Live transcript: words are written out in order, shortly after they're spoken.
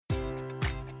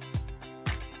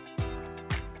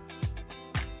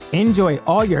Enjoy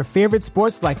all your favorite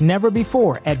sports like never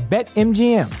before at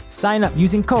BetMGM. Sign up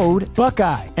using code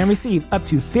Buckeye and receive up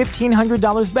to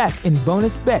 $1,500 back in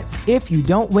bonus bets if you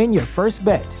don't win your first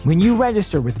bet. When you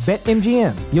register with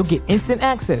BetMGM, you'll get instant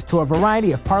access to a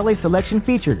variety of parlay selection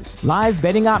features, live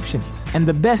betting options, and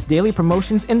the best daily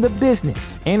promotions in the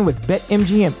business. And with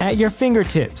BetMGM at your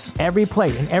fingertips, every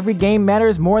play and every game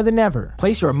matters more than ever.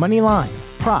 Place your money line,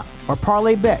 prop, or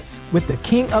parlay bets with the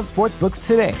king of sportsbooks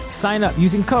today. Sign up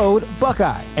using code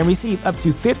Buckeye and receive up to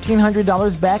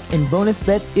 $1,500 back in bonus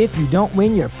bets if you don't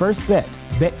win your first bet.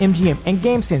 BetMGM and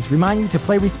GameSense remind you to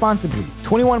play responsibly.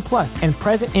 21 plus and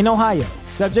present in Ohio,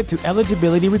 subject to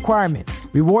eligibility requirements.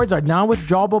 Rewards are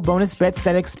non-withdrawable bonus bets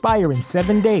that expire in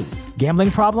 7 days. Gambling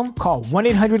problem? Call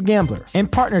 1-800-GAMBLER. In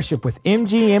partnership with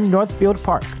MGM Northfield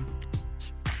Park.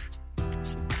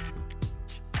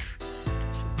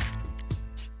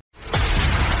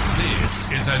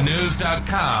 This is a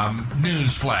News.com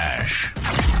news flash.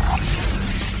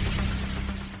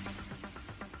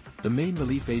 The main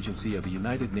relief agency of the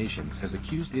United Nations has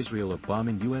accused Israel of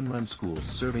bombing UN-run schools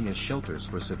serving as shelters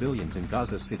for civilians in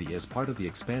Gaza City as part of the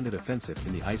expanded offensive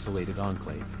in the isolated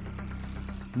enclave.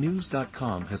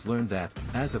 News.com has learned that,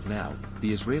 as of now,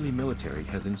 the Israeli military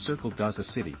has encircled Gaza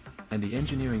City, and the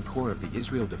Engineering Corps of the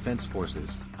Israel Defense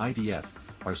Forces, IDF,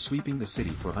 are sweeping the city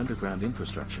for underground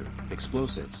infrastructure,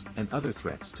 explosives, and other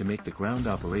threats to make the ground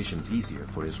operations easier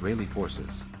for Israeli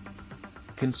forces.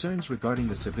 Concerns regarding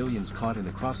the civilians caught in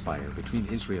the crossfire between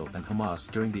Israel and Hamas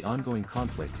during the ongoing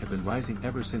conflict have been rising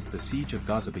ever since the siege of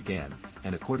Gaza began,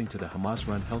 and according to the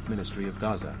Hamas-run Health Ministry of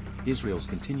Gaza, Israel's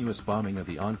continuous bombing of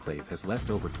the enclave has left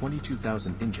over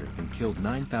 22,000 injured and killed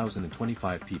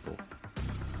 9,025 people.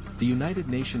 The United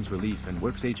Nations Relief and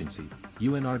Works Agency,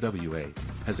 UNRWA,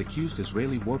 has accused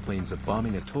Israeli warplanes of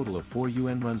bombing a total of 4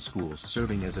 UN-run schools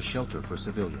serving as a shelter for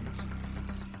civilians.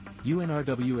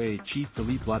 UNRWA Chief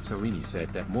Philippe Lazzarini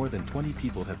said that more than 20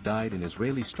 people have died in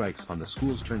Israeli strikes on the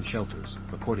schools-turned-shelters,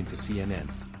 according to CNN.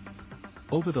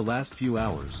 Over the last few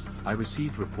hours, I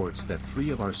received reports that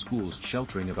 3 of our schools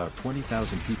sheltering about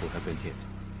 20,000 people have been hit.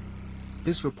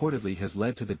 This reportedly has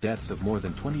led to the deaths of more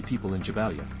than 20 people in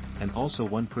Jabalia, and also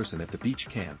 1 person at the beach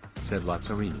camp, said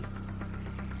Lazzarini.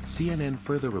 CNN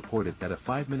further reported that a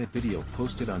 5-minute video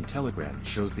posted on Telegram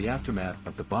shows the aftermath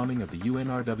of the bombing of the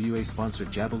UNRWA-sponsored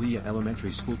Jabalia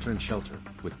Elementary School shelter,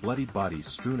 with bloodied bodies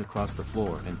strewn across the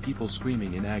floor and people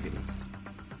screaming in agony.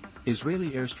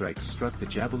 Israeli airstrikes struck the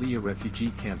Jabalia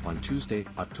refugee camp on Tuesday,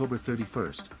 October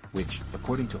 31st, which,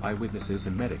 according to eyewitnesses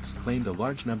and medics, claimed a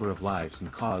large number of lives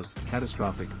and caused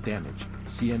catastrophic damage,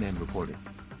 CNN reported.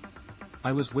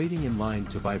 I was waiting in line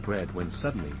to buy bread when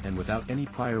suddenly and without any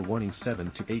prior warning 7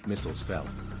 to 8 missiles fell.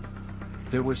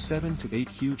 There were 7 to 8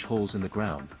 huge holes in the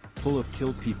ground, full of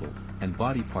killed people, and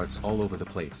body parts all over the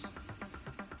place.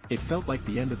 It felt like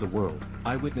the end of the world,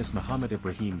 eyewitness Mohammed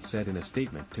Ibrahim said in a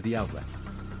statement to the outlet.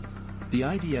 The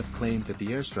IDF claimed that the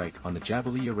airstrike on the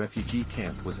Jabalia refugee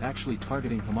camp was actually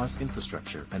targeting Hamas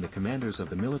infrastructure and the commanders of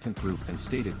the militant group, and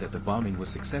stated that the bombing was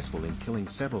successful in killing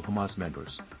several Hamas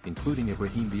members, including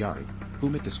Ibrahim Biari,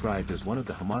 whom it described as one of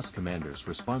the Hamas commanders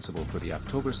responsible for the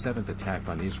October 7th attack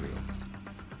on Israel.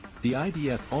 The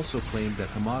IDF also claimed that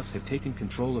Hamas had taken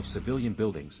control of civilian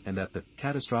buildings and that the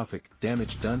catastrophic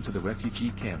damage done to the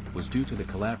refugee camp was due to the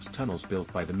collapsed tunnels built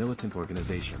by the militant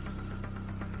organization.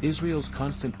 Israel's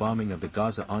constant bombing of the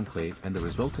Gaza enclave and the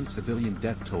resultant civilian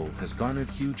death toll has garnered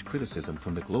huge criticism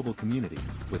from the global community,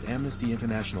 with Amnesty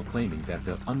International claiming that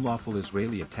the unlawful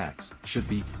Israeli attacks should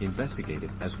be investigated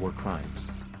as war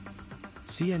crimes.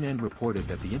 CNN reported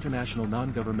that the international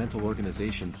non-governmental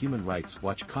organization Human Rights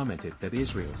Watch commented that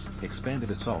Israel's expanded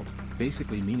assault,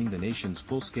 basically meaning the nation's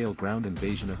full-scale ground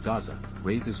invasion of Gaza,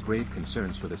 raises grave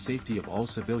concerns for the safety of all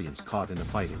civilians caught in the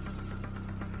fighting.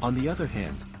 On the other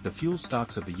hand, the fuel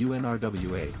stocks of the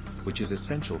UNRWA, which is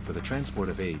essential for the transport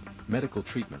of aid, medical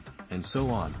treatment, and so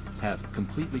on, have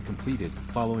completely completed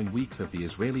following weeks of the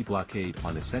Israeli blockade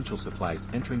on essential supplies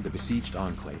entering the besieged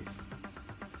enclave.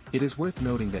 It is worth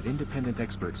noting that independent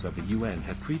experts of the UN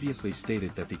had previously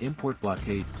stated that the import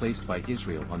blockade placed by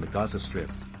Israel on the Gaza Strip,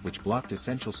 which blocked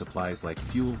essential supplies like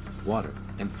fuel, water,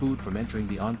 and food from entering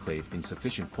the enclave in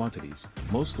sufficient quantities,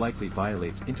 most likely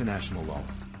violates international law.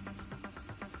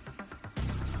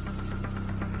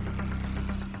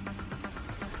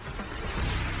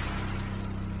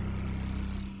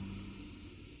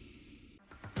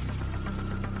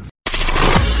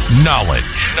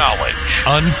 Knowledge.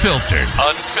 Unfiltered.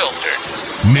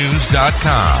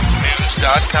 News.com.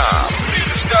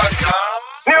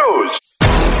 News.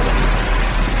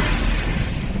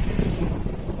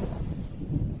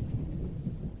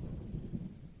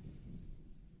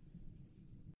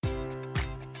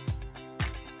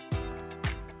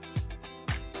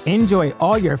 Enjoy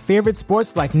all your favorite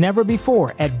sports like never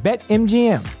before at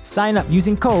BetMGM. Sign up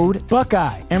using code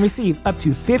Buckeye and receive up to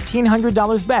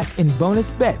 $1,500 back in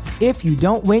bonus bets if you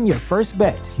don't win your first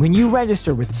bet. When you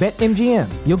register with BetMGM,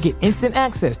 you'll get instant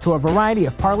access to a variety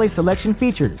of parlay selection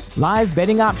features, live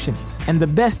betting options, and the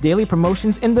best daily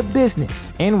promotions in the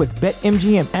business. And with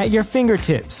BetMGM at your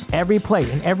fingertips, every play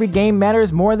and every game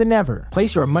matters more than ever.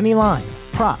 Place your money line,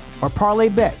 prop, or parlay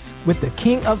bets with the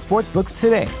king of sportsbooks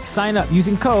today. Sign up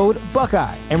using code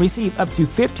Buckeye and receive up to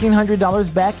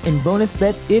 $1,500 back in bonus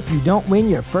bets if you don't win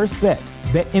your first bet.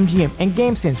 BetMGM and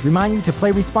GameSense remind you to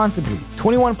play responsibly.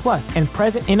 21 plus and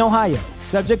present in Ohio,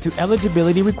 subject to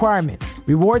eligibility requirements.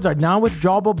 Rewards are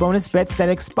non-withdrawable bonus bets that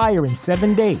expire in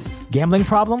 7 days. Gambling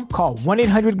problem? Call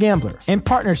 1-800-GAMBLER in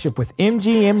partnership with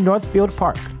MGM Northfield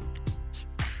Park.